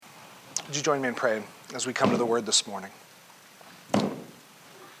Would you join me in praying as we come to the word this morning?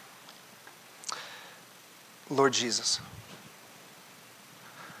 Lord Jesus,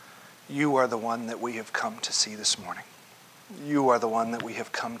 you are the one that we have come to see this morning. You are the one that we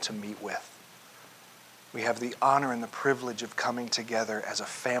have come to meet with. We have the honor and the privilege of coming together as a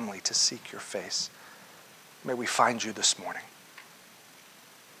family to seek your face. May we find you this morning.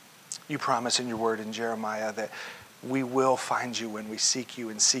 You promise in your word in Jeremiah that we will find you when we seek you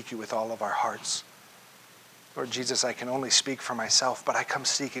and seek you with all of our hearts. Lord Jesus, I can only speak for myself, but I come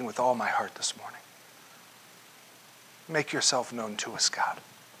seeking with all my heart this morning. Make yourself known to us, God.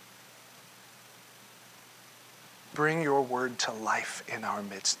 Bring your word to life in our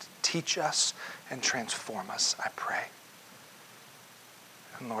midst. Teach us and transform us, I pray.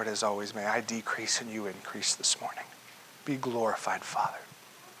 And Lord, as always, may I decrease and you increase this morning. Be glorified, Father.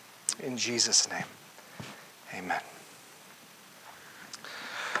 In Jesus' name, amen.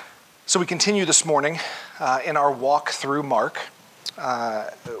 So we continue this morning in our walk through Mark.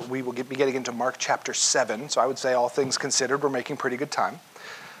 We will be getting into Mark chapter 7. So I would say all things considered, we're making pretty good time.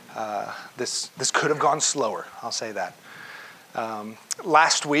 This could have gone slower, I'll say that.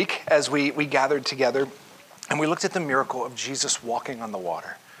 Last week, as we gathered together, and we looked at the miracle of Jesus walking on the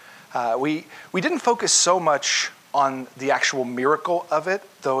water. We didn't focus so much on the actual miracle of it,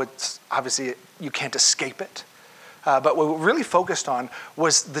 though it's obviously you can't escape it. But what we really focused on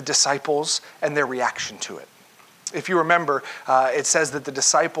was the disciples and their reaction to it. If you remember, it says that the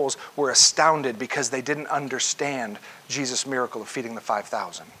disciples were astounded because they didn't understand Jesus' miracle of feeding the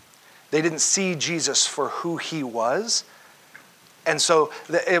 5,000. They didn't see Jesus for who he was. And so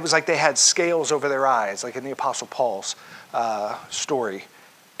it was like they had scales over their eyes, like in the Apostle Paul's story.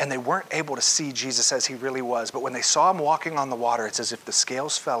 And they weren't able to see Jesus as he really was. But when they saw him walking on the water, it's as if the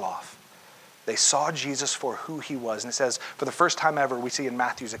scales fell off. They saw Jesus for who he was. And it says, for the first time ever, we see in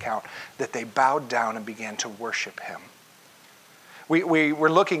Matthew's account, that they bowed down and began to worship him. We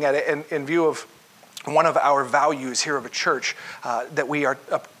were looking at it in view of one of our values here of a church, that we are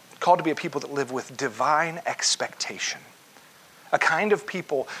called to be a people that live with divine expectation. A kind of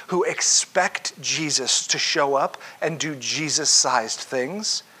people who expect Jesus to show up and do Jesus-sized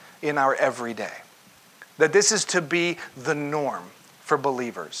things in our everyday. That this is to be the norm for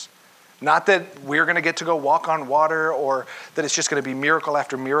believers. Not that we're going to get to go walk on water or that it's just going to be miracle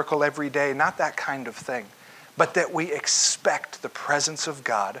after miracle every day. Not that kind of thing. But that we expect the presence of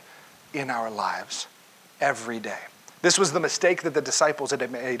God in our lives every day. This was the mistake that the disciples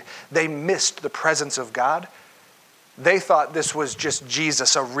had made. They missed the presence of God. They thought this was just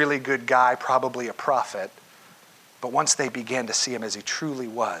Jesus, a really good guy, probably a prophet. But once they began to see him as he truly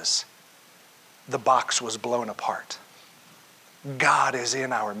was, the box was blown apart. God is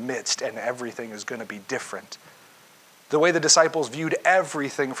in our midst and everything is going to be different. The way the disciples viewed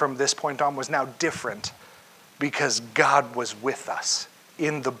everything from this point on was now different because God was with us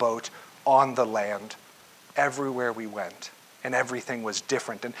in the boat, on the land, everywhere we went, and everything was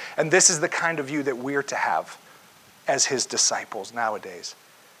different. And this is the kind of view that we're to have as his disciples nowadays,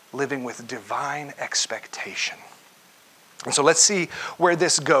 living with divine expectation. And so let's see where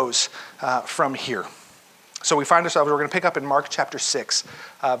this goes from here. So we find ourselves, we're going to pick up in Mark chapter 6,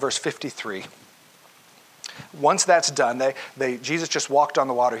 verse 53. Once that's done, Jesus just walked on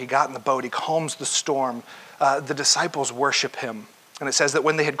the water. He got in the boat. He calms the storm. The disciples worship him. And it says that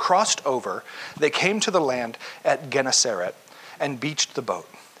when they had crossed over, they came to the land at Gennesaret and beached the boat.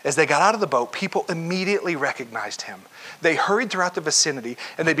 As they got out of the boat, people immediately recognized him. They hurried throughout the vicinity,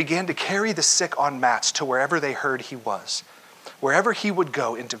 and they began to carry the sick on mats to wherever they heard he was. Wherever he would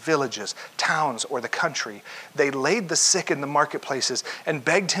go, into villages, towns, or the country, they laid the sick in the marketplaces and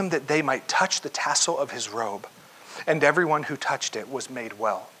begged him that they might touch the tassel of his robe. And everyone who touched it was made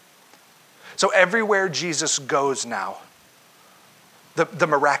well. So everywhere Jesus goes now, the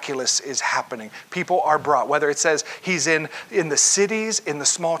miraculous is happening. People are brought, whether it says he's in the cities, in the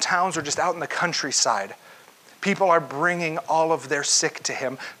small towns, or just out in the countryside. People are bringing all of their sick to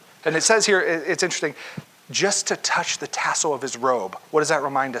him. And it says here, it's interesting, just to touch the tassel of his robe. What does that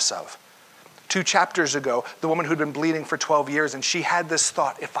remind us of? 2 chapters ago, the woman who'd been bleeding for 12 years, and she had this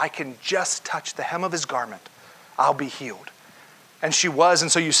thought, if I can just touch the hem of his garment, I'll be healed. And she was, and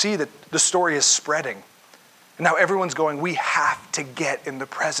so you see that the story is spreading. And now everyone's going, we have to get in the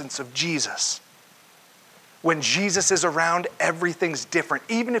presence of Jesus. When Jesus is around, everything's different.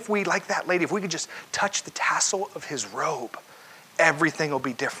 Even if we, like that lady, if we could just touch the tassel of his robe, everything will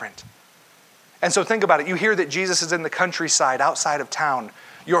be different. And so think about it. You hear that Jesus is in the countryside, outside of town.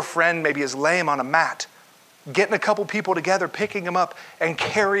 Your friend maybe is lame on a mat, getting a couple people together, picking him up and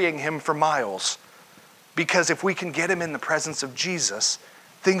carrying him for miles. Because if we can get him in the presence of Jesus,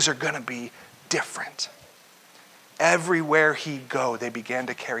 things are going to be different. Everywhere he'd go, they began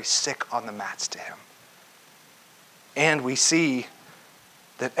to carry sick on the mats to him. And we see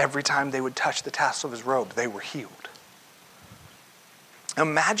that every time they would touch the tassel of his robe, they were healed.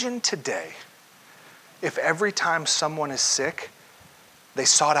 Imagine today if every time someone is sick, they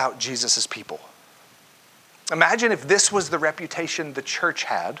sought out Jesus' people. Imagine if this was the reputation the church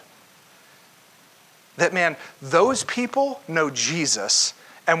had. That, man, those people know Jesus,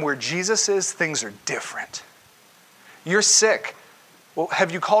 and where Jesus is, things are different. You're sick. Well,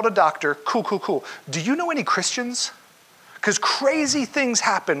 have you called a doctor? Cool. Do you know any Christians? Because crazy things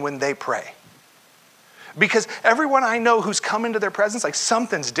happen when they pray. Because everyone I know who's come into their presence, like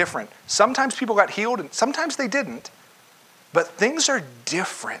something's different. Sometimes people got healed and sometimes they didn't. But things are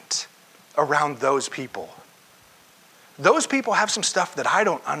different around those people. Those people have some stuff that I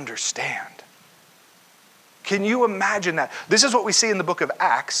don't understand. Can you imagine that? This is what we see in the book of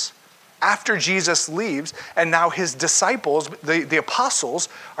Acts. After Jesus leaves, and now his disciples, the apostles,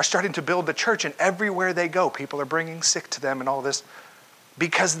 are starting to build the church, and everywhere they go, people are bringing sick to them and all this,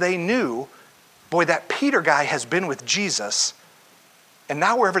 because they knew, boy, that Peter guy has been with Jesus, and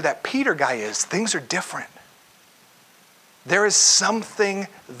now wherever that Peter guy is, things are different. There is something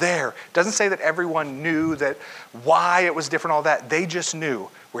there. It doesn't say that everyone knew that why it was different, all that. They just knew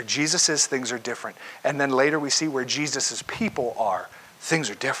where Jesus is, things are different. And then later we see where Jesus' people are,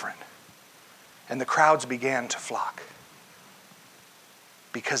 things are different. And the crowds began to flock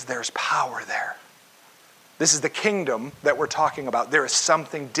because there's power there. This is the kingdom that we're talking about. There is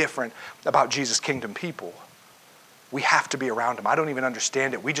something different about Jesus' kingdom people. We have to be around them. I don't even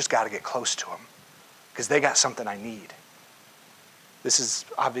understand it. We just got to get close to them because they got something I need. This is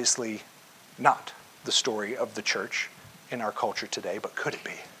obviously not the story of the church in our culture today, but could it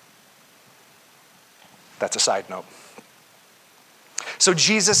be? That's a side note. So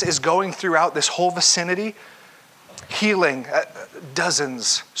Jesus is going throughout this whole vicinity, healing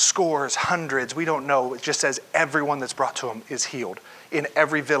dozens, scores, hundreds, we don't know. It just says everyone that's brought to him is healed in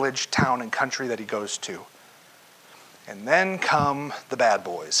every village, town, and country that he goes to. And then come the bad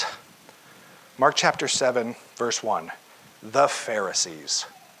boys. Mark chapter 7, verse 1. The Pharisees.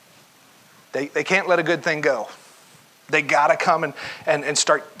 They can't let a good thing go. They got to come and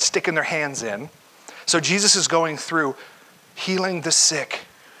start sticking their hands in. So Jesus is going through healing the sick,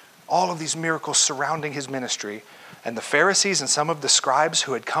 all of these miracles surrounding his ministry. And the Pharisees and some of the scribes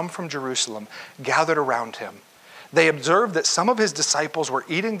who had come from Jerusalem gathered around him. They observed that some of his disciples were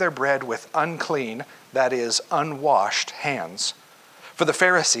eating their bread with unclean, that is, unwashed hands. For the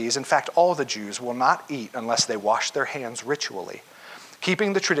Pharisees, in fact, all the Jews, will not eat unless they wash their hands ritually,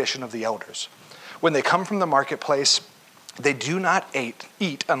 keeping the tradition of the elders. When they come from the marketplace, they do not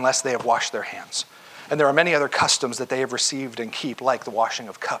eat unless they have washed their hands. And there are many other customs that they have received and keep, like the washing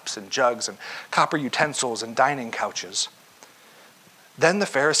of cups and jugs and copper utensils and dining couches. Then the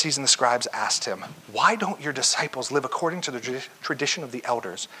Pharisees and the scribes asked him, "Why don't your disciples live according to the tradition of the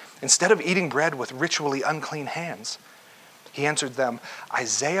elders, instead of eating bread with ritually unclean hands?" He answered them,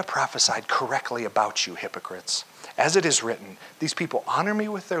 "Isaiah prophesied correctly about you, hypocrites. As it is written, these people honor me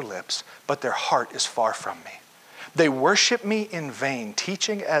with their lips, but their heart is far from me. They worship me in vain,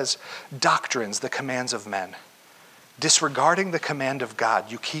 teaching as doctrines the commands of men. Disregarding the command of God,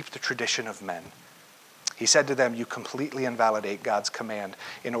 you keep the tradition of men." He said to them, "You completely invalidate God's command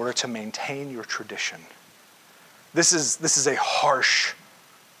in order to maintain your tradition." This is a harsh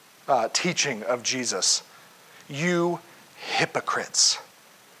teaching of Jesus. You hypocrites.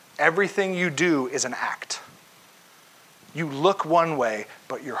 Everything you do is an act. You look one way,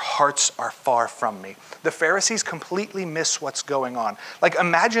 but your hearts are far from me. The Pharisees completely miss what's going on. Like,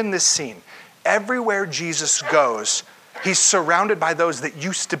 imagine this scene. Everywhere Jesus goes, he's surrounded by those that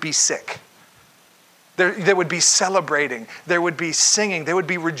used to be sick. They would be celebrating. There would be singing. They would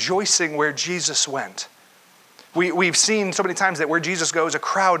be rejoicing where Jesus went. We've seen so many times that where Jesus goes, a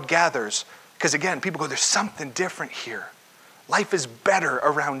crowd gathers. Because again, people go, there's something different here. Life is better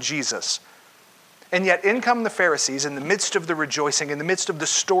around Jesus. And yet in come the Pharisees in the midst of the rejoicing, in the midst of the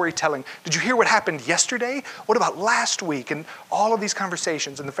storytelling. Did you hear what happened yesterday? What about last week? And all of these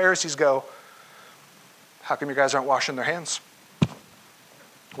conversations. And the Pharisees go, "How come you guys aren't washing their hands?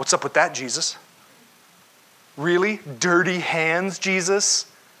 What's up with that, Jesus? Really? Dirty hands, Jesus?"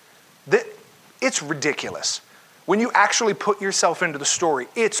 It's ridiculous. When you actually put yourself into the story,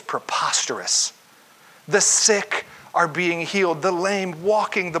 it's preposterous. The sick are being healed, the lame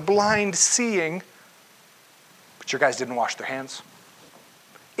walking, the blind seeing. But your guys didn't wash their hands.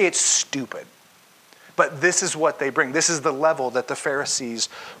 It's stupid. But this is what they bring. This is the level that the Pharisees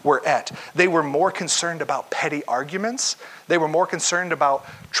were at. They were more concerned about petty arguments. They were more concerned about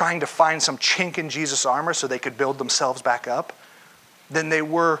trying to find some chink in Jesus' armor so they could build themselves back up than they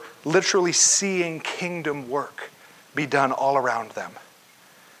were literally seeing kingdom work be done all around them.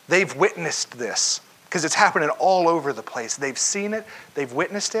 They've witnessed this because it's happening all over the place. They've seen it, they've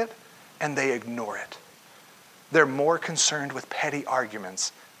witnessed it, and they ignore it. They're more concerned with petty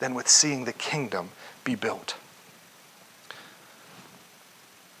arguments than with seeing the kingdom be built.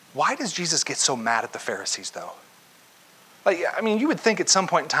 Why does Jesus get so mad at the Pharisees, though? You would think at some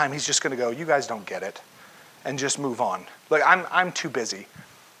point in time he's just going to go, you guys don't get it, and just move on. I'm too busy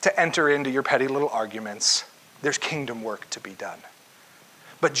to enter into your petty little arguments. There's kingdom work to be done.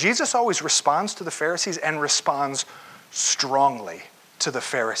 But Jesus always responds to the Pharisees and responds strongly to the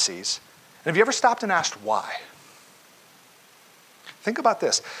Pharisees. And have you ever stopped and asked why? Think about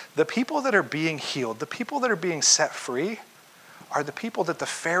this. The people that are being healed, the people that are being set free, are the people that the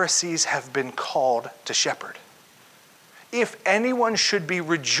Pharisees have been called to shepherd. If anyone should be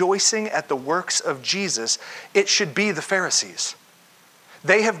rejoicing at the works of Jesus, it should be the Pharisees.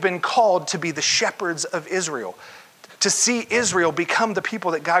 They have been called to be the shepherds of Israel, to see Israel become the people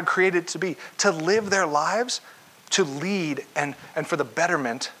that God created to be, to live their lives, to lead and for the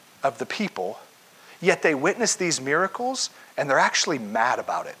betterment of the people. Yet they witness these miracles and they're actually mad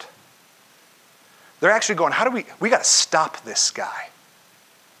about it. They're actually going, we got to stop this guy.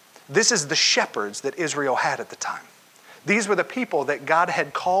 This is the shepherds that Israel had at the time. These were the people that God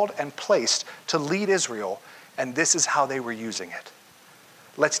had called and placed to lead Israel, and this is how they were using it.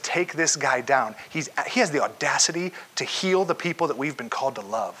 Let's take this guy down. He has the audacity to heal the people that we've been called to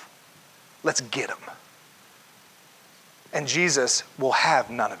love. Let's get him. And Jesus will have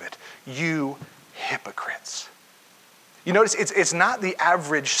none of it. You hypocrites. You notice it's not the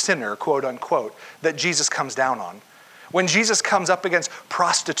average sinner, quote unquote, that Jesus comes down on. When Jesus comes up against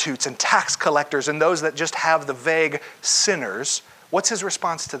prostitutes and tax collectors and those that just have the vague sinners, what's his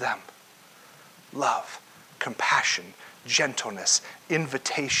response to them? Love, compassion, gentleness,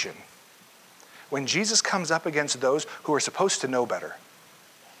 invitation. When Jesus comes up against those who are supposed to know better,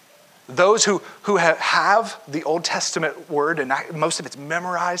 those who have the Old Testament word and most of it's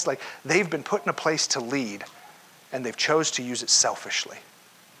memorized, like they've been put in a place to lead and they've chose to use it selfishly.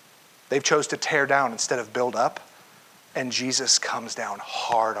 They've chose to tear down instead of build up, and Jesus comes down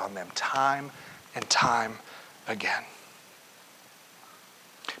hard on them time and time again.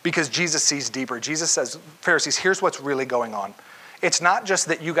 Because Jesus sees deeper. Jesus says, Pharisees, here's what's really going on. It's not just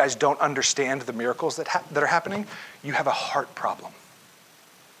that you guys don't understand the miracles that are happening. You have a heart problem.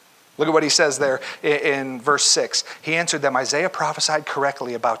 Look at what he says there in verse 6. He answered them, Isaiah prophesied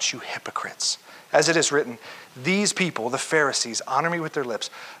correctly about you hypocrites. As it is written, these people, the Pharisees, honor me with their lips,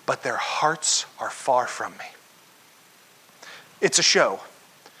 but their hearts are far from me. It's a show.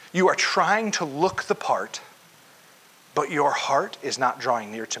 You are trying to look the part, but your heart is not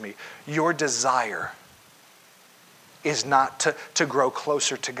drawing near to me. Your desire is not to grow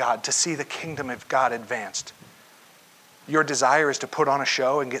closer to God, to see the kingdom of God advanced. Your desire is to put on a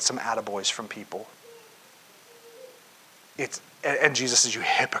show and get some attaboys from people. And Jesus says, you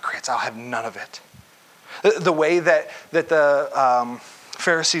hypocrites, I'll have none of it. The way that the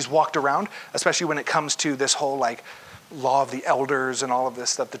Pharisees walked around, especially when it comes to this whole law of the elders and all of this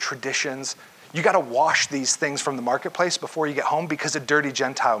stuff, the traditions, you got to wash these things from the marketplace before you get home because a dirty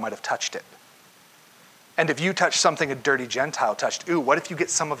Gentile might have touched it. And if you touch something a dirty Gentile touched, what if you get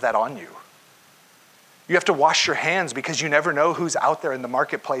some of that on you? You have to wash your hands because you never know who's out there in the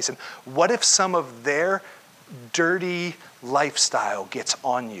marketplace. And what if some of their dirty lifestyle gets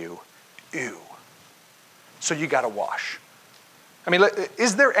on you? So you got to wash.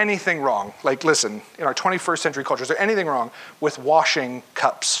 Is there anything wrong? Listen, in our 21st century culture, is there anything wrong with washing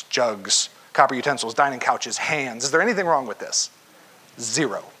cups, jugs, copper utensils, dining couches, hands? Is there anything wrong with this?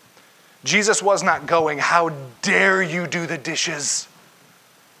 Zero. Jesus was not going, how dare you do the dishes?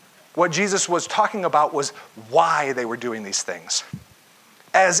 What Jesus was talking about was why they were doing these things.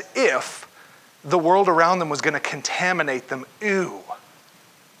 As if the world around them was going to contaminate them.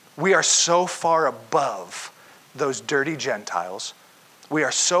 We are so far above those dirty Gentiles. We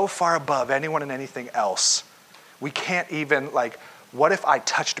are so far above anyone and anything else. We can't even, what if I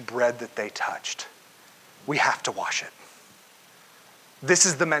touched bread that they touched? We have to wash it. This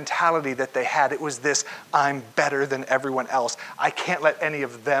is the mentality that they had. It was this, I'm better than everyone else. I can't let any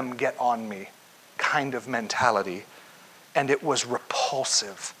of them get on me kind of mentality. And it was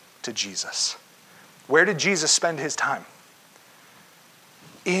repulsive to Jesus. Where did Jesus spend his time?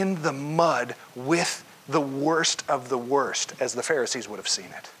 In the mud with the worst of the worst, as the Pharisees would have seen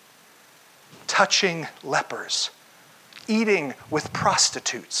it. touching lepers, eating with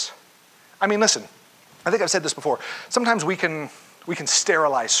prostitutes. I mean, listen, I think I've said this before. Sometimes we can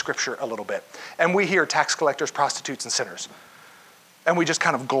sterilize Scripture a little bit, and we hear tax collectors, prostitutes, and sinners. And we just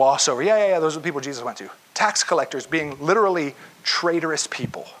kind of gloss over, yeah, those are the people Jesus went to. Tax collectors being literally traitorous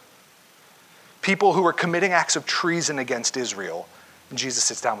people. People who were committing acts of treason against Israel, and Jesus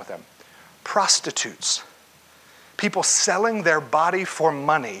sits down with them. Prostitutes. People selling their body for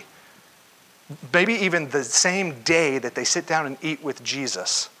money, maybe even the same day that they sit down and eat with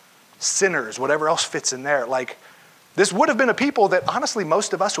Jesus. Sinners, whatever else fits in there. Like, this would have been a people that honestly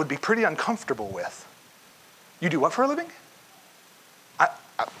most of us would be pretty uncomfortable with. You do what for a living?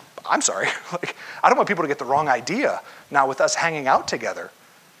 I'm sorry. Like, I don't want people to get the wrong idea now with us hanging out together.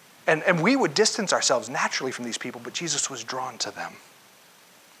 And we would distance ourselves naturally from these people, but Jesus was drawn to them.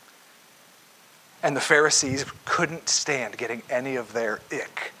 And the Pharisees couldn't stand getting any of their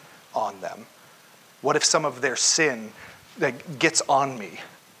ick on them. What if some of their sin that gets on me?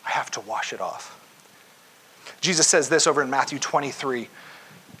 I have to wash it off. Jesus says this over in Matthew 23.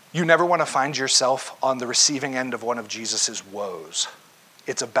 You never want to find yourself on the receiving end of one of Jesus' woes.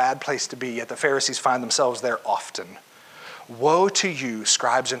 It's a bad place to be, yet the Pharisees find themselves there often. Woe to you,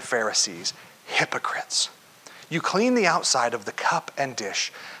 scribes and Pharisees, hypocrites! You clean the outside of the cup and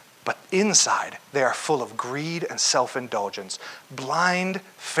dish, but inside they are full of greed and self-indulgence. Blind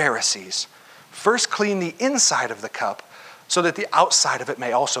Pharisees! First clean the inside of the cup, so that the outside of it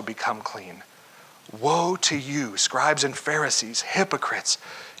may also become clean. Woe to you, scribes and Pharisees, hypocrites!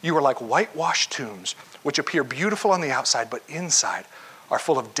 You are like whitewashed tombs, which appear beautiful on the outside, but inside are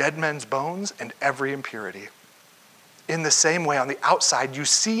full of dead men's bones and every impurity. In the same way, on the outside you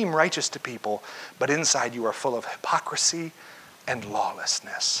seem righteous to people, but inside you are full of hypocrisy and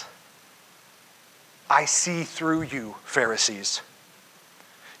lawlessness. I see through you, Pharisees.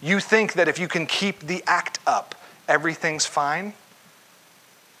 You think that if you can keep the act up, everything's fine.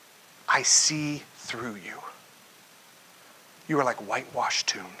 I see through you. You are like whitewashed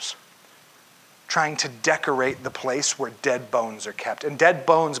tombs, trying to decorate the place where dead bones are kept. And dead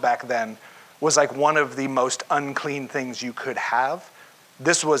bones back then was like one of the most unclean things you could have.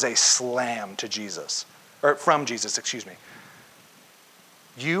 This was a slam to Jesus, or from Jesus, excuse me.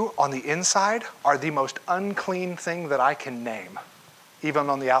 You on the inside are the most unclean thing that I can name. Even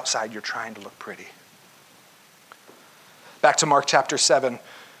on the outside, you're trying to look pretty. Back to Mark chapter 7.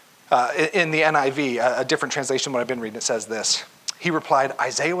 In the NIV, a different translation what I've been reading, it says this. He replied,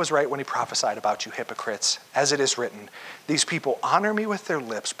 Isaiah was right when he prophesied about you hypocrites. As it is written, these people honor me with their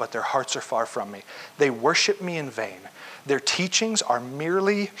lips, but their hearts are far from me. They worship me in vain. Their teachings are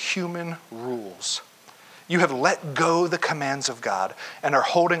merely human rules. You have let go the commands of God and are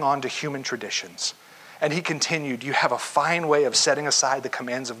holding on to human traditions. And he continued, you have a fine way of setting aside the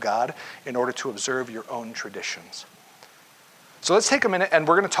commands of God in order to observe your own traditions. So let's take a minute and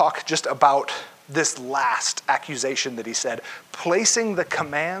we're going to talk just about this last accusation that he said, placing the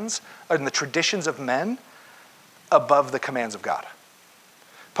commands and the traditions of men above the commands of God.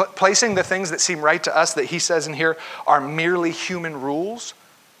 Placing the things that seem right to us that he says in here are merely human rules,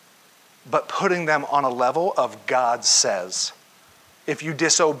 but putting them on a level of God says. If you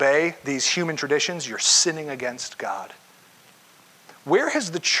disobey these human traditions, you're sinning against God. Where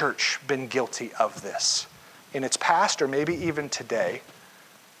has the church been guilty of this? In its past or maybe even today?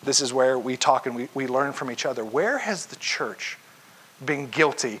 This is where we talk and we learn from each other. Where has the church been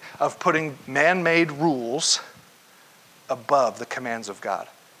guilty of putting man-made rules above the commands of God?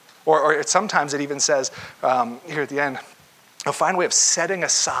 Or sometimes it even says, here at the end, a fine way of setting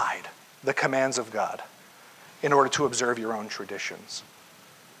aside the commands of God in order to observe your own traditions.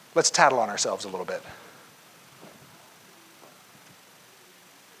 Let's tattle on ourselves a little bit.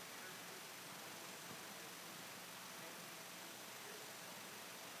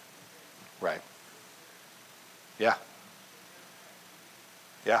 Right. Yeah.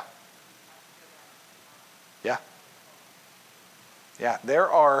 Yeah. Yeah. Yeah. There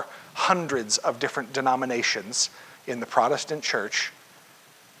are hundreds of different denominations in the Protestant church.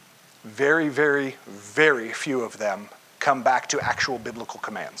 Very, very, very few of them come back to actual biblical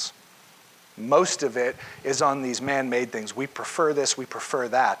commands. Most of it is on these man-made things. We prefer this, we prefer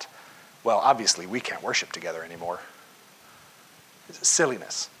that. Well, obviously, we can't worship together anymore. It's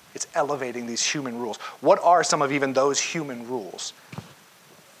silliness. It's elevating these human rules. What are some of even those human rules?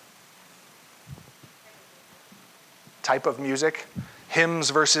 Type of music, hymns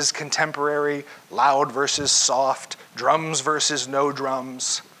versus contemporary, loud versus soft, drums versus no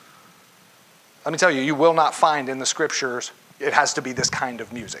drums. Let me tell you, you will not find in the scriptures, it has to be this kind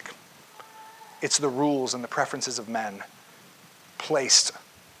of music. It's the rules and the preferences of men placed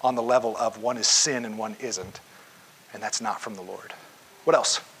on the level of one is sin and one isn't. And that's not from the Lord. What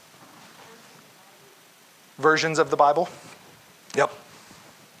else? Versions of the Bible? Yep.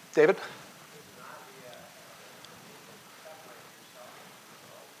 David?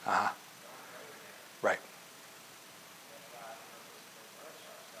 Uh-huh. Right.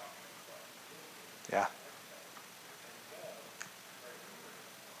 Yeah.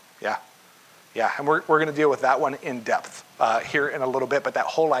 Yeah. Yeah, and we're going to deal with that one in depth here in a little bit, but that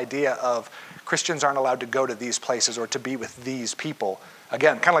whole idea of Christians aren't allowed to go to these places or to be with these people,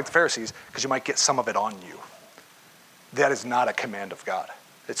 again, kind of like the Pharisees, because you might get some of it on you. That is not a command of God.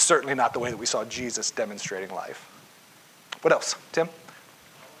 It's certainly not the way that we saw Jesus demonstrating life. What else? Tim?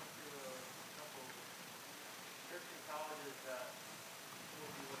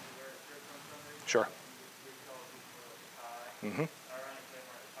 Sure. Mm-hmm.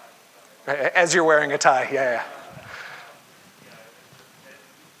 As you're wearing a tie, yeah.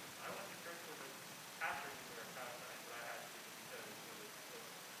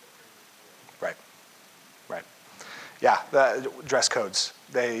 Right. Yeah, the dress codes,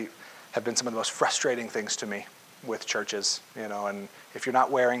 they have been some of the most frustrating things to me with churches, and if you're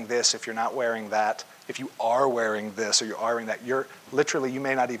not wearing this, if you're not wearing that, if you are wearing this or you are wearing that, you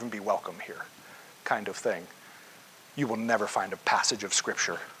may not even be welcome here, kind of thing. You will never find a passage of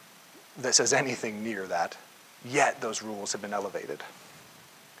Scripture that says anything near that, yet those rules have been elevated.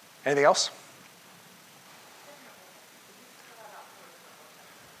 Anything else?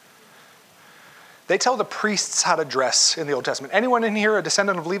 They tell the priests how to dress in the Old Testament. Anyone in here a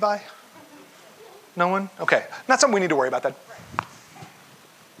descendant of Levi? No one? Okay. Not something we need to worry about then.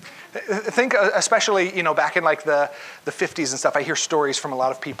 Think especially, back in like the 50s and stuff, I hear stories from a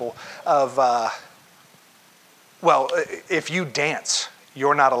lot of people of, if you dance,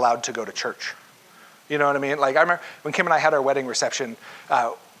 you're not allowed to go to church. You know what I mean? Like I remember when Kim and I had our wedding reception,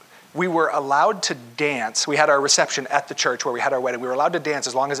 we were allowed to dance. We had our reception at the church where we had our wedding. We were allowed to dance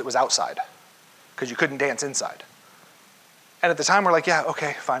as long as it was outside, because you couldn't dance inside. And at the time, we're like, yeah,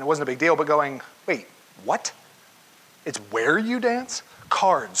 okay, fine. It wasn't a big deal. But going, wait, what? It's where you dance?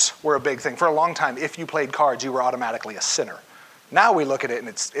 Cards were a big thing. For a long time, if you played cards, you were automatically a sinner. Now we look at it and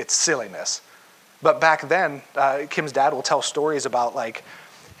it's silliness. But back then, Kim's dad will tell stories about like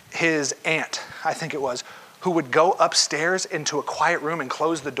his aunt, I think it was, who would go upstairs into a quiet room and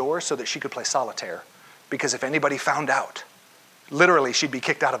close the door so that she could play solitaire. Because if anybody found out, literally she'd be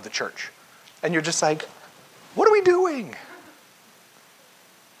kicked out of the church. And you're just like, what are we doing?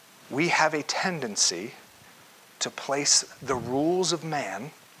 We have a tendency to place the rules of man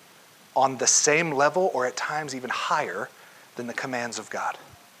on the same level or at times even higher than the commands of God.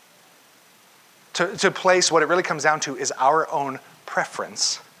 To place what it really comes down to is our own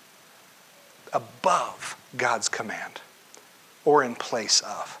preference above God's command or in place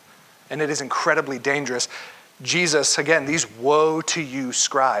of. And it is incredibly dangerous. Jesus, again, these woe to you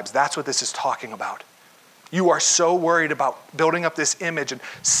scribes, that's what this is talking about. You are so worried about building up this image and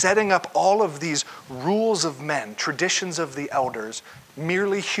setting up all of these rules of men, traditions of the elders,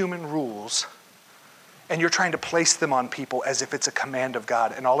 merely human rules, and you're trying to place them on people as if it's a command of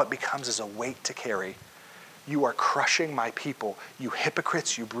God, and all it becomes is a weight to carry. You are crushing my people, you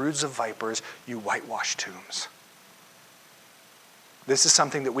hypocrites, you broods of vipers, you whitewashed tombs. This is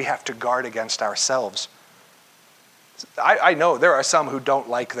something that we have to guard against ourselves. I know there are some who don't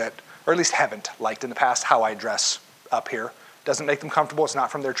like that, or at least haven't liked in the past how I dress up here. Doesn't make them comfortable. It's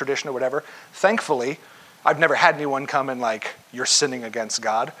not from their tradition or whatever. Thankfully, I've never had anyone come and like, you're sinning against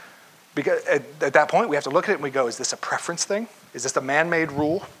God. Because at that point, we have to look at it and we go, is this a preference thing? Is this a man-made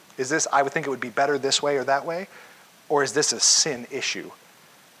rule? Is this, I would think it would be better this way or that way? Or is this a sin issue?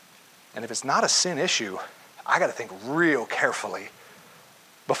 And if it's not a sin issue, I got to think real carefully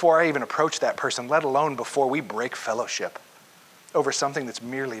before I even approach that person, let alone before we break fellowship over something that's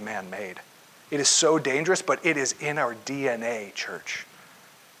merely man-made. It is so dangerous, but it is in our DNA, church.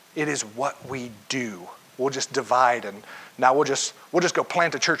 It is what we do. We'll just divide, and now we'll just go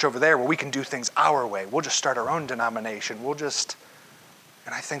plant a church over there where we can do things our way. We'll just start our own denomination.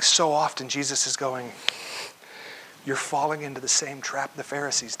 And I think so often Jesus is going, you're falling into the same trap the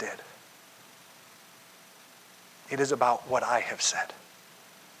Pharisees did. It is about what I have said.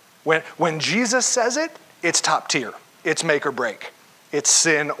 When Jesus says it, it's top tier. It's make or break. It's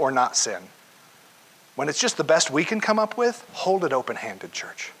sin or not sin. When it's just the best we can come up with, hold it open-handed,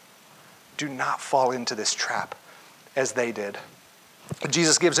 church. Do not fall into this trap as they did.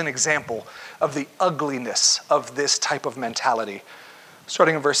 Jesus gives an example of the ugliness of this type of mentality.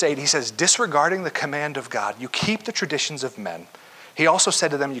 Starting in verse 8, he says, disregarding the command of God, you keep the traditions of men. He also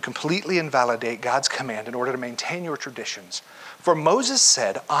said to them, you completely invalidate God's command in order to maintain your traditions. For Moses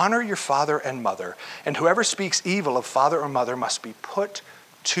said, honor your father and mother, and whoever speaks evil of father or mother must be put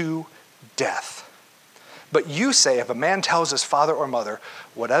to death. But you say, if a man tells his father or mother,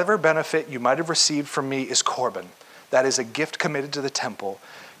 whatever benefit you might have received from me is Corban, that is a gift committed to the temple,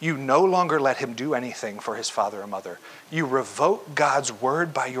 you no longer let him do anything for his father or mother. You revoke God's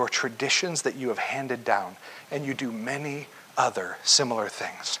word by your traditions that you have handed down, and you do many other similar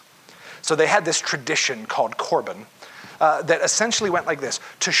things. So they had this tradition called Corban that essentially went like this.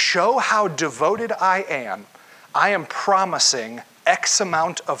 To show how devoted I am promising X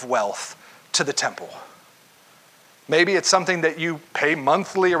amount of wealth to the temple. Maybe it's something that you pay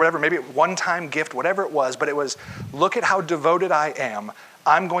monthly or whatever, maybe a one-time gift, whatever it was, but it was, look at how devoted I am.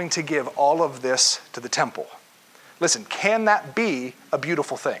 I'm going to give all of this to the temple. Listen, can that be a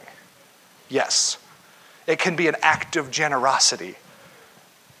beautiful thing? Yes. It can be an act of generosity.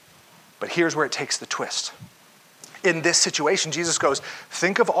 But here's where it takes the twist. In this situation, Jesus goes,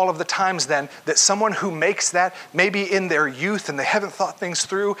 think of all of the times then that someone who makes that, maybe in their youth and they haven't thought things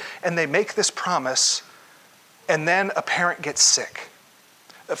through, and they make this promise, and then a parent gets sick.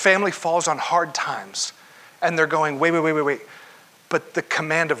 A family falls on hard times, and they're going, wait. But the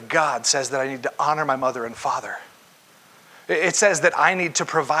command of God says that I need to honor my mother and father. It says that I need to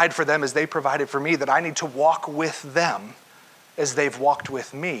provide for them as they provided for me, that I need to walk with them as they've walked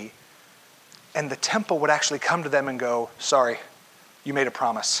with me. And the temple would actually come to them and go, sorry, you made a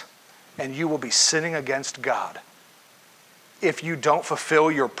promise, and you will be sinning against God if you don't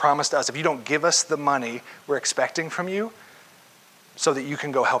fulfill your promise to us, if you don't give us the money we're expecting from you so that you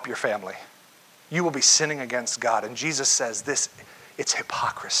can go help your family. You will be sinning against God. And Jesus says this, it's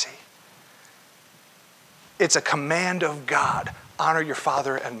hypocrisy. It's a command of God, honor your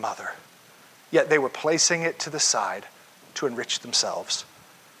father and mother. Yet they were placing it to the side to enrich themselves,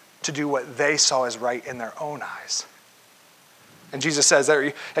 to do what they saw as right in their own eyes. And Jesus says,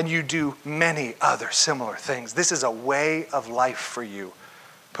 and you do many other similar things. This is a way of life for you,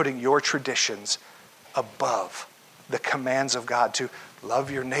 putting your traditions above the commands of God to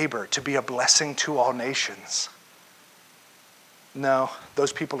love your neighbor, to be a blessing to all nations. No,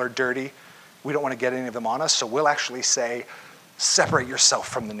 those people are dirty. We don't want to get any of them on us, so we'll actually say, separate yourself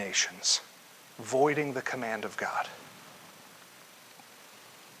from the nations, voiding the command of God.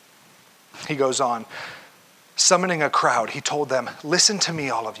 He goes on, summoning a crowd, he told them, listen to me,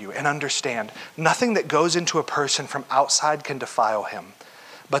 all of you, and understand, nothing that goes into a person from outside can defile him,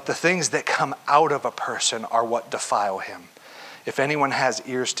 but the things that come out of a person are what defile him. If anyone has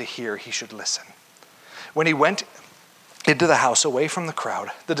ears to hear, he should listen. When he went into the house away from the crowd,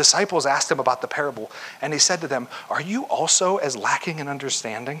 the disciples asked him about the parable, and he said to them, are you also as lacking in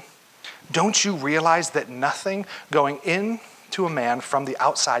understanding? Don't you realize that nothing going into a man from the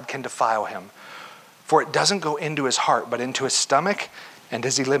outside can defile him? For it doesn't go into his heart, but into his stomach and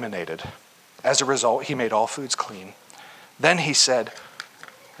is eliminated. As a result, he made all foods clean. Then he said,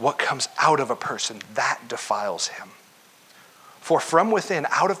 what comes out of a person, that defiles him. For from within,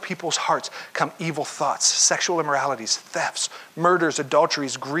 out of people's hearts, come evil thoughts, sexual immoralities, thefts, murders,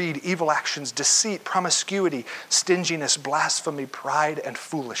 adulteries, greed, evil actions, deceit, promiscuity, stinginess, blasphemy, pride, and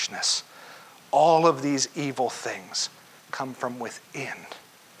foolishness. All of these evil things come from within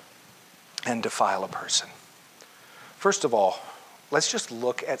and defile a person. First of all, let's just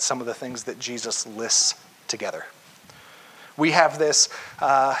look at some of the things that Jesus lists together. We have this,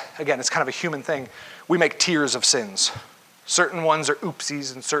 again, it's kind of a human thing. We make tiers of sins. Certain ones are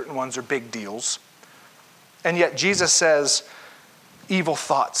oopsies and certain ones are big deals. And yet Jesus says evil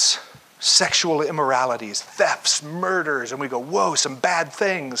thoughts, sexual immoralities, thefts, murders, and we go, whoa, some bad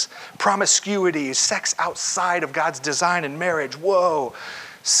things. Promiscuity, sex outside of God's design in marriage, whoa.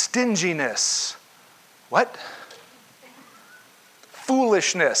 Stinginess. What?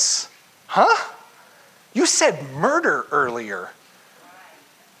 Foolishness. Huh? You said murder earlier.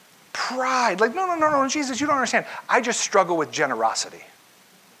 Pride. Like, no, Jesus, you don't understand. I just struggle with generosity.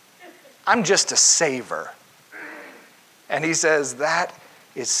 I'm just a saver. And he says that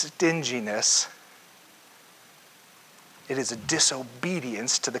is stinginess. It is a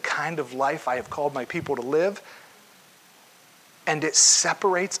disobedience to the kind of life I have called my people to live. And it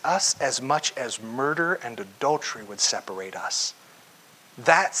separates us as much as murder and adultery would separate us.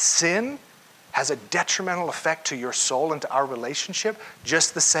 That sin has a detrimental effect to your soul and to our relationship,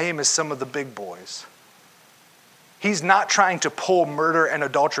 just the same as some of the big boys. He's not trying to pull murder and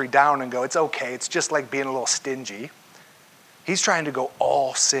adultery down and go, it's okay, it's just like being a little stingy. He's trying to go,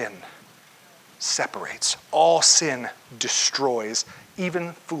 all sin separates. All sin destroys.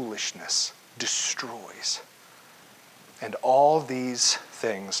 Even foolishness destroys. And all these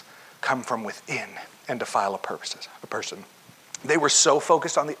things come from within and defile a person. They were so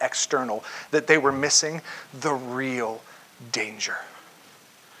focused on the external that they were missing the real danger.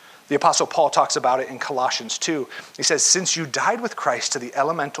 The Apostle Paul talks about it in Colossians 2. He says, since you died with Christ to the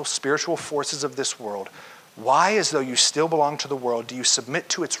elemental spiritual forces of this world, why, as though you still belong to the world, do you submit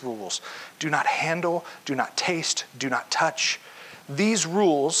to its rules? Do not handle, do not taste, do not touch. These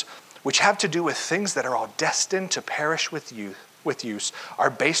rules, which have to do with things that are all destined to perish with use, are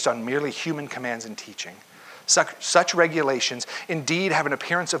based on merely human commands and teaching. Such regulations indeed have an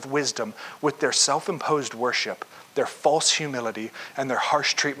appearance of wisdom with their self-imposed worship, their false humility, and their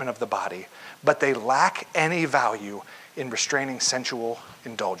harsh treatment of the body, but they lack any value in restraining sensual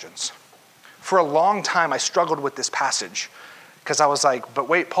indulgence. For a long time, I struggled with this passage because I was like, but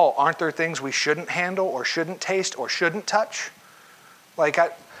wait, Paul, aren't there things we shouldn't handle or shouldn't taste or shouldn't touch?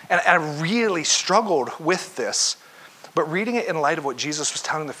 I really struggled with this, but reading it in light of what Jesus was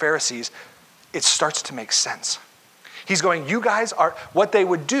telling the Pharisees, it starts to make sense. He's going, you guys are, what they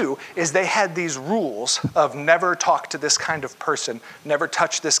would do is they had these rules of never talk to this kind of person, never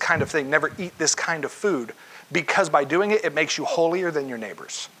touch this kind of thing, never eat this kind of food, because by doing it, it makes you holier than your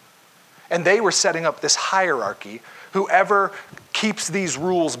neighbors. And they were setting up this hierarchy. Whoever keeps these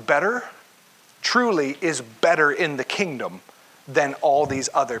rules better truly is better in the kingdom than all these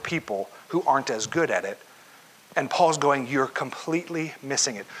other people who aren't as good at it. And Paul's going, you're completely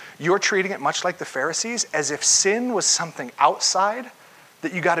missing it. You're treating it much like the Pharisees, as if sin was something outside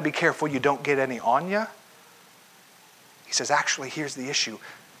that you got to be careful you don't get any on you. He says, actually, here's the issue.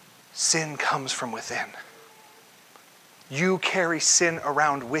 Sin comes from within. You carry sin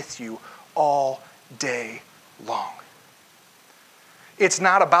around with you all day long. It's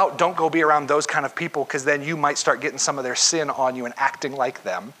not about don't go be around those kind of people because then you might start getting some of their sin on you and acting like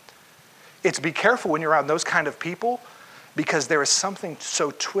them. It's be careful when you're around those kind of people because there is something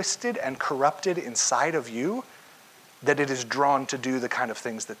so twisted and corrupted inside of you that it is drawn to do the kind of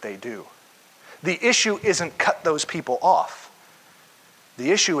things that they do. The issue isn't cut those people off.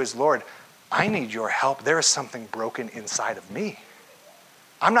 The issue is, Lord, I need your help. There is something broken inside of me.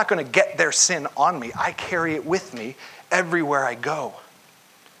 I'm not going to get their sin on me. I carry it with me everywhere I go.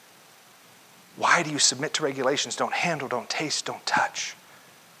 Why do you submit to regulations? Don't handle, don't taste, don't touch.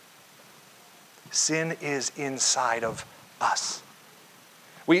 Sin is inside of us.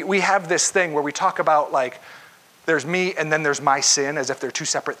 We have this thing where we talk about like, there's me and then there's my sin as if they're two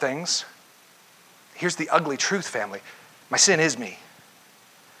separate things. Here's the ugly truth, family. My sin is me.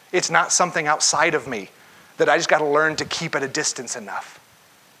 It's not something outside of me that I just got to learn to keep at a distance enough.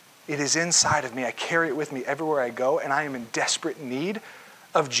 It is inside of me. I carry it with me everywhere I go, and I am in desperate need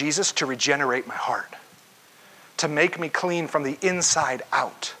of Jesus to regenerate my heart, to make me clean from the inside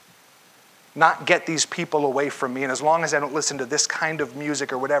out. Not get these people away from me. And as long as I don't listen to this kind of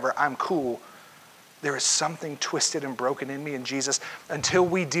music or whatever, I'm cool. There is something twisted and broken in me, and Jesus, until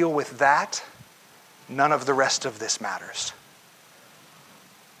we deal with that, none of the rest of this matters.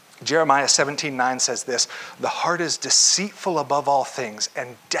 Jeremiah 17:9 says this, the heart is deceitful above all things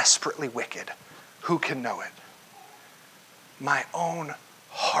and desperately wicked. Who can know it? My own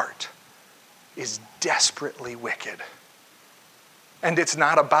heart is desperately wicked. And it's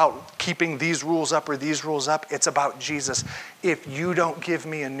not about keeping these rules up or these rules up. It's about Jesus. If you don't give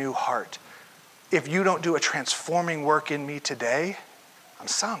me a new heart, if you don't do a transforming work in me today, I'm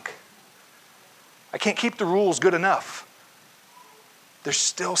sunk. I can't keep the rules good enough. There's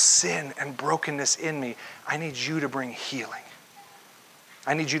still sin and brokenness in me. I need you to bring healing.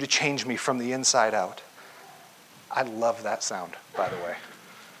 I need you to change me from the inside out. I love that sound, by the way.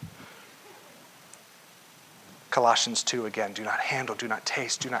 Colossians 2 again, do not handle, do not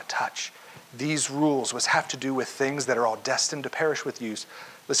taste, do not touch. These rules, which have to do with things that are all destined to perish with use,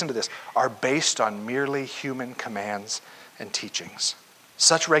 listen to this, are based on merely human commands and teachings.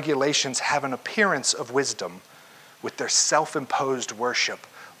 Such regulations have an appearance of wisdom with their self-imposed worship.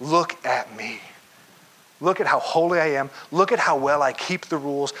 Look at me. Look at how holy I am. Look at how well I keep the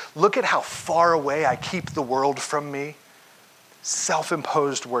rules. Look at how far away I keep the world from me.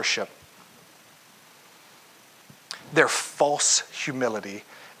 Self-imposed worship. Their false humility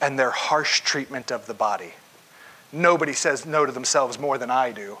and their harsh treatment of the body. Nobody says no to themselves more than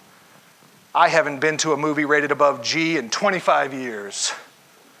I do. I haven't been to a movie rated above G in 25 years.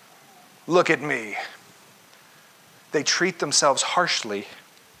 Look at me. They treat themselves harshly,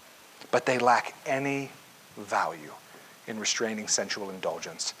 but they lack any value in restraining sensual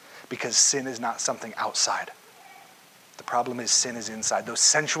indulgence because sin is not something outside. The problem is sin is inside. Those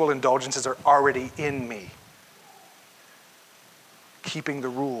sensual indulgences are already in me. Keeping the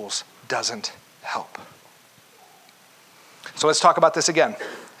rules doesn't help. So let's talk about this again.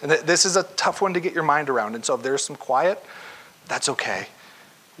 And this is a tough one to get your mind around. And so if there's some quiet, that's okay.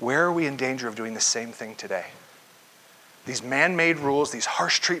 Where are we in danger of doing the same thing today? These man-made rules, these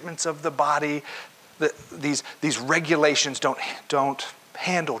harsh treatments of the body, these regulations don't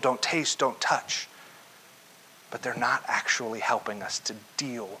handle, don't taste, don't touch. But they're not actually helping us to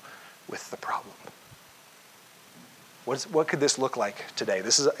deal with the problem. What could this look like today?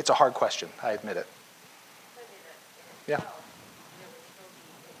 It's a hard question, I admit it. Yeah.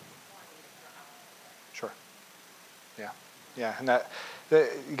 Sure. Yeah, and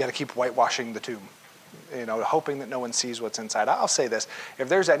you got to keep whitewashing the tomb, hoping that no one sees what's inside. I'll say this: if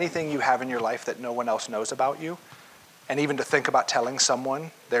there's anything you have in your life that no one else knows about you, and even to think about telling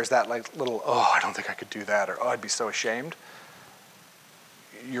someone, there's that little, I don't think I could do that, or I'd be so ashamed.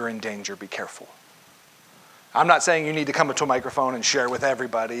 You're in danger. Be careful. I'm not saying you need to come up to a microphone and share with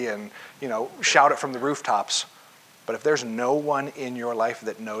everybody and shout it from the rooftops. But if there's no one in your life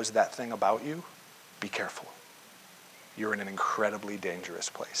that knows that thing about you, be careful. You're in an incredibly dangerous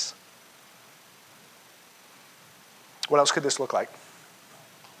place. What else could this look like?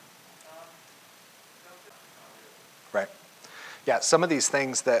 Right. Yeah, some of these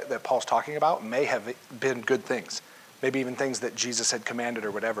things that Paul's talking about may have been good things. Maybe even things that Jesus had commanded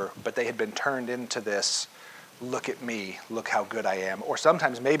or whatever, but they had been turned into this, look at me, look how good I am. Or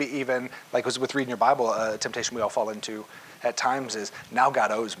sometimes maybe even, like with reading your Bible, a temptation we all fall into at times is, now God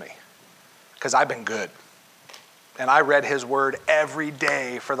owes me because I've been good. And I read his word every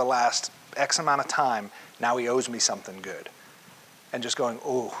day for the last X amount of time. Now he owes me something good. And just going,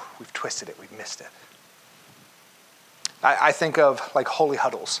 we've twisted it, we've missed it. I think of like holy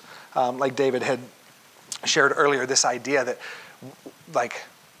huddles. Like David had shared earlier, this idea that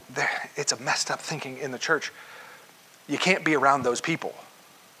it's a messed up thinking in the church. You can't be around those people.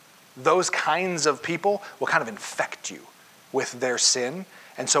 Those kinds of people will kind of infect you with their sin.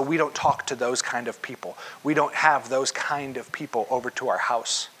 And so we don't talk to those kind of people. We don't have those kind of people over to our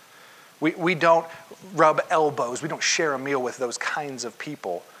house. We don't rub elbows. We don't share a meal with those kinds of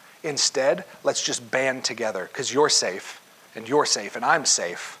people. Instead, let's just band together because you're safe and I'm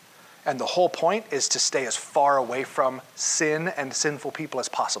safe. And the whole point is to stay as far away from sin and sinful people as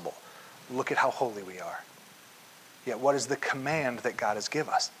possible. Look at how holy we are. Yet what is the command that God has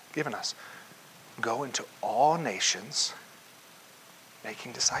given us? Go into all nations,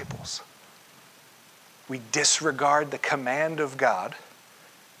 making disciples. We disregard the command of God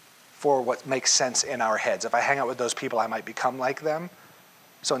for what makes sense in our heads. If I hang out with those people, I might become like them.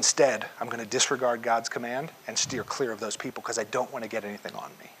 So instead, I'm going to disregard God's command and steer clear of those people because I don't want to get anything on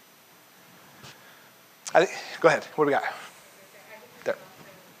me. Go ahead. What do we got? There.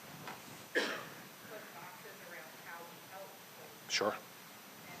 Sure.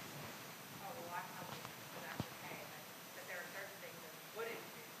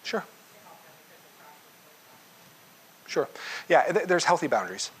 Sure. Yeah, there's healthy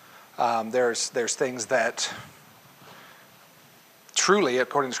boundaries. There's things that truly,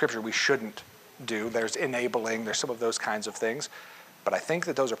 according to Scripture, we shouldn't do. There's enabling. There's some of those kinds of things. But I think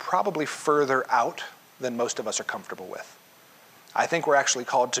that those are probably further out than most of us are comfortable with. I think we're actually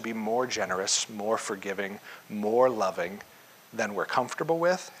called to be more generous, more forgiving, more loving than we're comfortable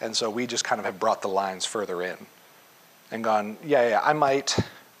with. And so we just kind of have brought the lines further in and gone,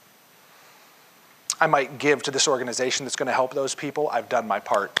 I might give to this organization that's going to help those people. I've done my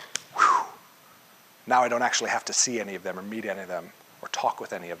part. Whew. Now I don't actually have to see any of them or meet any of them or talk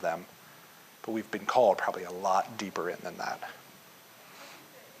with any of them. But we've been called probably a lot deeper in than that.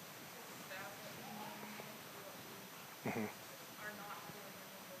 Mm-hmm.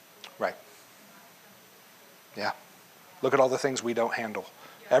 Right. Yeah. Look at all the things we don't handle.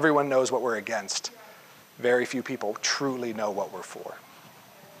 Everyone knows what we're against. Very few people truly know what we're for.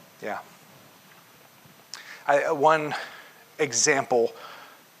 Yeah. One example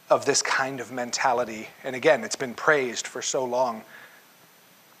of this kind of mentality, and again, it's been praised for so long,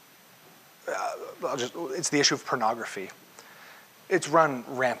 it's the issue of pornography. It's run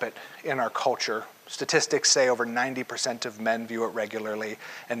rampant in our culture. Statistics say over 90% of men view it regularly,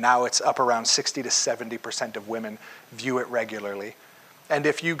 and now it's up around 60 to 70% of women view it regularly. And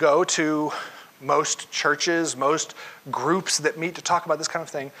if you go to most churches, most groups that meet to talk about this kind of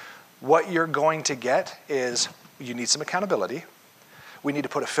thing, what you're going to get is you need some accountability. We need to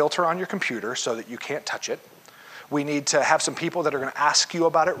put a filter on your computer so that you can't touch it. We need to have some people that are going to ask you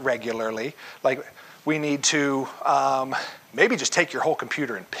about it regularly. Like, we need to maybe just take your whole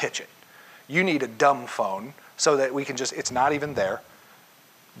computer and pitch it. You need a dumb phone so that we can just, it's not even there.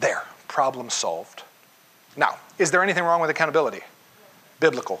 There, problem solved. Now, is there anything wrong with accountability?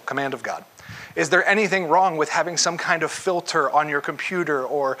 Biblical, command of God. Is there anything wrong with having some kind of filter on your computer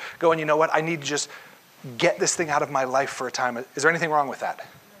or going, you know what, I need to just get this thing out of my life for a time? Is there anything wrong with that?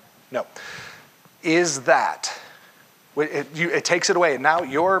 No. Is that, it takes it away. Now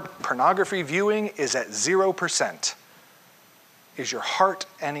your pornography viewing is at 0%. Is your heart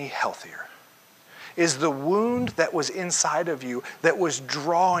any healthier? Is the wound that was inside of you that was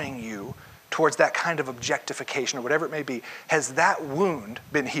drawing you towards that kind of objectification or whatever it may be, has that wound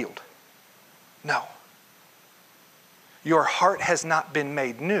been healed? No. Your heart has not been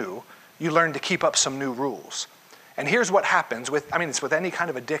made new. You learn to keep up some new rules. And here's what happens it's with any kind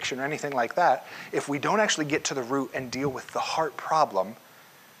of addiction or anything like that. If we don't actually get to the root and deal with the heart problem,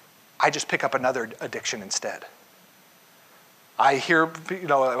 I just pick up another addiction instead. I hear,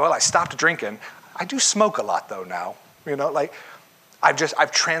 I stopped drinking. I do smoke a lot though now.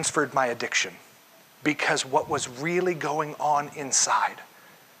 I've transferred my addiction because what was really going on inside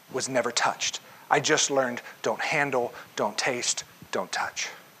was never touched. I just learned don't handle, don't taste, don't touch.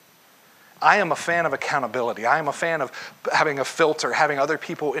 I am a fan of accountability. I am a fan of having a filter, having other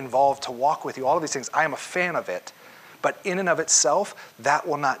people involved to walk with you, all of these things. I am a fan of it. But in and of itself, that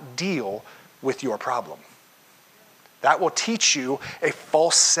will not deal with your problem. That will teach you a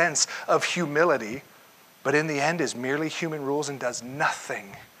false sense of humility, but in the end is merely human rules and does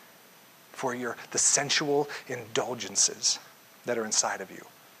nothing for the sensual indulgences that are inside of you.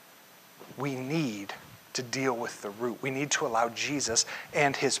 We need to deal with the root. We need to allow Jesus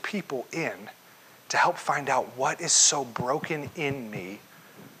and his people in to help find out what is so broken in me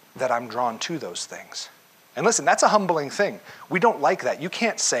that I'm drawn to those things. And listen, that's a humbling thing. We don't like that. You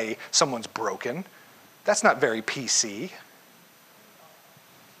can't say someone's broken. That's not very PC.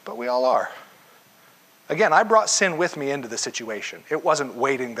 But we all are. Again, I brought sin with me into the situation. It wasn't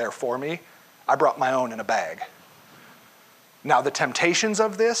waiting there for me. I brought my own in a bag. Now, the temptations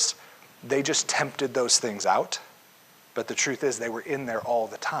of this, they just tempted those things out. But the truth is they were in there all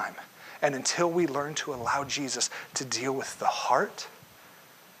the time. And until we learn to allow Jesus to deal with the heart,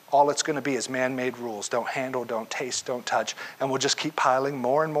 all it's going to be is man-made rules. Don't handle, don't taste, don't touch. And we'll just keep piling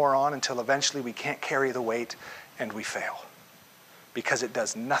more and more on until eventually we can't carry the weight and we fail. Because it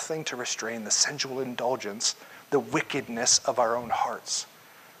does nothing to restrain the sensual indulgence, the wickedness of our own hearts.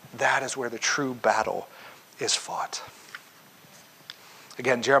 That is where the true battle is fought.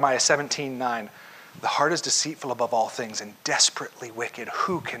 Again, Jeremiah 17:9. The heart is deceitful above all things and desperately wicked.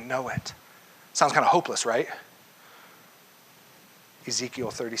 Who can know it? Sounds kind of hopeless, right? Ezekiel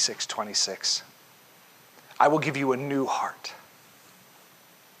 36:26. I will give you a new heart.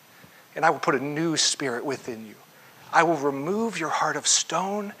 And I will put a new spirit within you. I will remove your heart of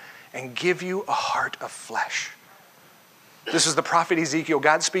stone and give you a heart of flesh. This is the prophet Ezekiel,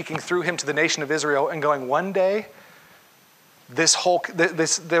 God speaking through him to the nation of Israel and going, one day, there was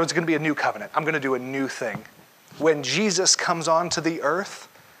going to be a new covenant. I'm going to do a new thing. When Jesus comes onto the earth,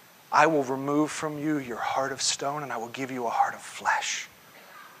 I will remove from you your heart of stone and I will give you a heart of flesh.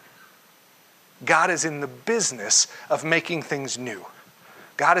 God is in the business of making things new.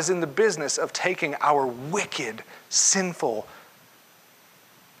 God is in the business of taking our wicked, sinful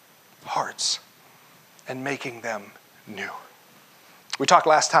hearts and making them new. We talked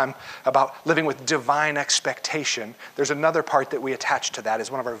last time about living with divine expectation. There's another part that we attach to that as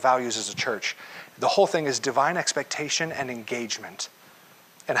one of our values as a church. The whole thing is divine expectation and engagement.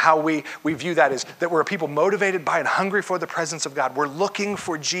 And how we view that is that we're a people motivated by and hungry for the presence of God. We're looking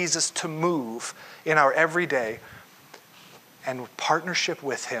for Jesus to move in our everyday and partnership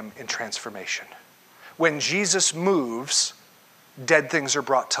with him in transformation. When Jesus moves, dead things are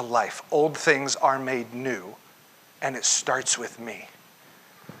brought to life. Old things are made new. And it starts with me.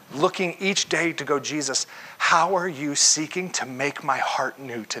 Looking each day to go, Jesus, how are you seeking to make my heart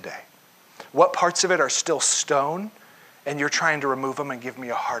new today? What parts of it are still stone and you're trying to remove them and give me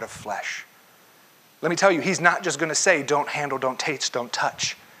a heart of flesh? Let me tell you, he's not just going to say, don't handle, don't taste, don't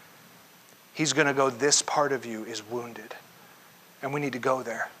touch. He's going to go, this part of you is wounded. And we need to go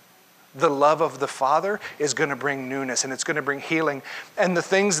there. The love of the Father is going to bring newness and it's going to bring healing. And the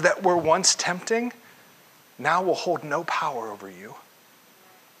things that were once tempting now will hold no power over you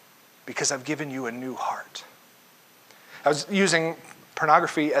because I've given you a new heart. I was using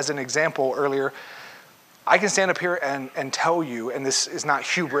pornography as an example earlier. I can stand up here and tell you, and this is not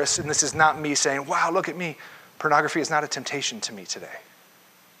hubris, and this is not me saying, wow, look at me. Pornography is not a temptation to me today.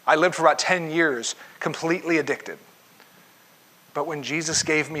 I lived for about 10 years completely addicted. But when Jesus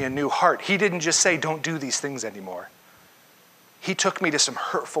gave me a new heart, he didn't just say, don't do these things anymore. He took me to some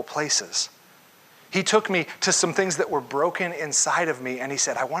hurtful places. He took me to some things that were broken inside of me, and he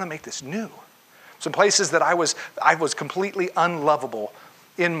said, I want to make this new. Some places that I was completely unlovable,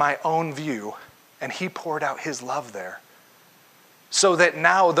 in my own view, and he poured out his love there. So that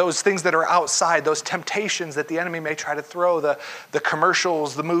now those things that are outside, those temptations that the enemy may try to throw, the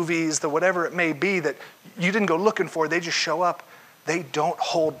commercials, the movies, the whatever it may be that you didn't go looking for, they just show up. They don't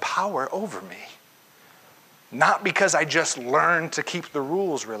hold power over me. Not because I just learned to keep the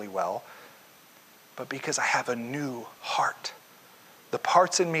rules really well, but because I have a new heart. The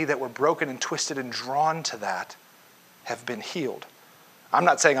parts in me that were broken and twisted and drawn to that have been healed. I'm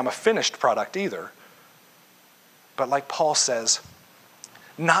not saying I'm a finished product either, but like Paul says,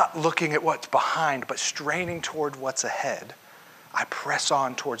 not looking at what's behind, but straining toward what's ahead, I press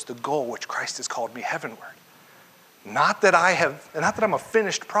on towards the goal which Christ has called me heavenward. Not that I'm a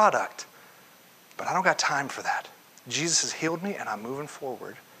finished product, but I don't got time for that. Jesus has healed me and I'm moving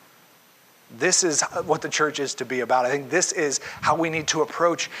forward. This is what the church is to be about. I think this is how we need to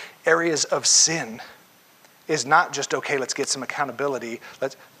approach areas of sin. Is not just, okay, let's get some accountability.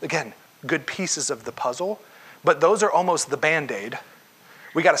 Again, good pieces of the puzzle, but those are almost the Band-Aid.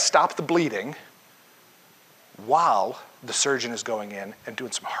 We got to stop the bleeding while the surgeon is going in and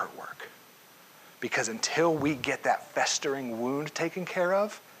doing some heart work. Because until we get that festering wound taken care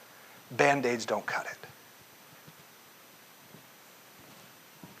of, Band-Aids don't cut it.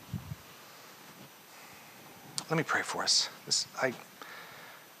 Let me pray for us.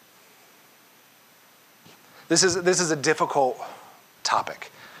 This is a difficult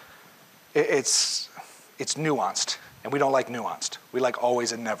topic. It's nuanced, and we don't like nuanced. We like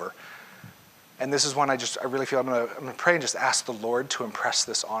always and never. And this is one I really feel I'm gonna pray and just ask the Lord to impress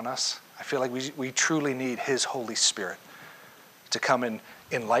this on us. I feel like we truly need his Holy Spirit to come and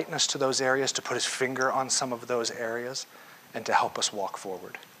enlighten us to those areas, to put his finger on some of those areas, and to help us walk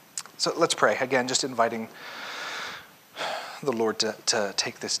forward. So let's pray. Again, just inviting the Lord to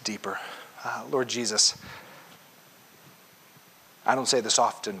take this deeper. Lord Jesus, I don't say this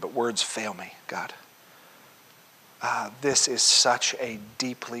often, but words fail me, God. This is such a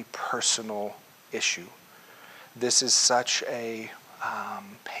deeply personal issue. This is such a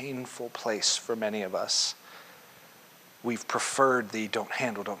painful place for many of us. We've preferred the don't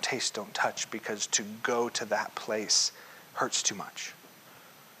handle, don't taste, don't touch, because to go to that place hurts too much.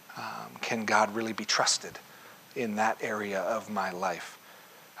 Can God really be trusted in that area of my life?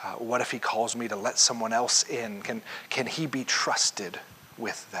 What if he calls me to let someone else in? Can he be trusted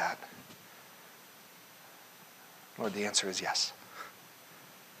with that? Lord, the answer is yes.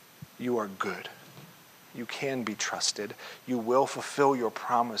 You are good. You can be trusted. You will fulfill your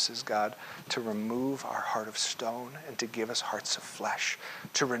promises, God, to remove our heart of stone and to give us hearts of flesh,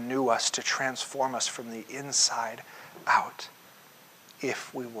 to renew us, to transform us from the inside out,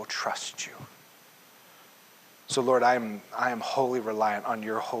 if we will trust you. So Lord, I am wholly reliant on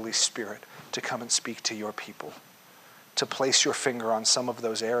your Holy Spirit to come and speak to your people, to place your finger on some of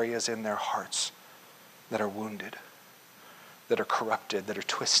those areas in their hearts that are wounded, that are corrupted, that are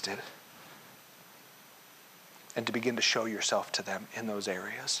twisted, and to begin to show yourself to them in those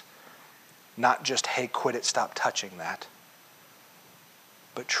areas. Not just, hey, quit it, stop touching that,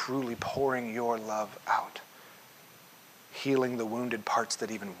 but truly pouring your love out, healing the wounded parts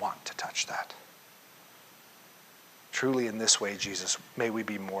that even want to touch that. Truly in this way, Jesus, may we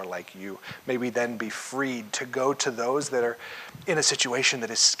be more like you. May we then be freed to go to those that are in a situation that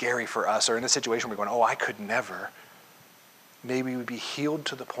is scary for us, or in a situation where we're going, oh, I could never. May we be healed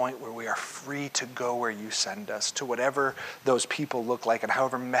to the point where we are free to go where you send us, to whatever those people look like and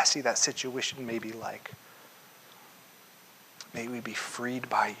however messy that situation may be like. May we be freed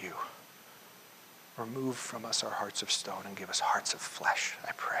by you. Remove from us our hearts of stone and give us hearts of flesh,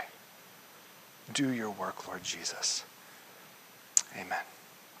 I pray. Do your work, Lord Jesus. Amen.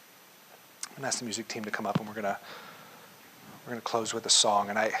 I'm going to ask the music team to come up, and we're going to close with a song.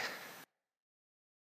 And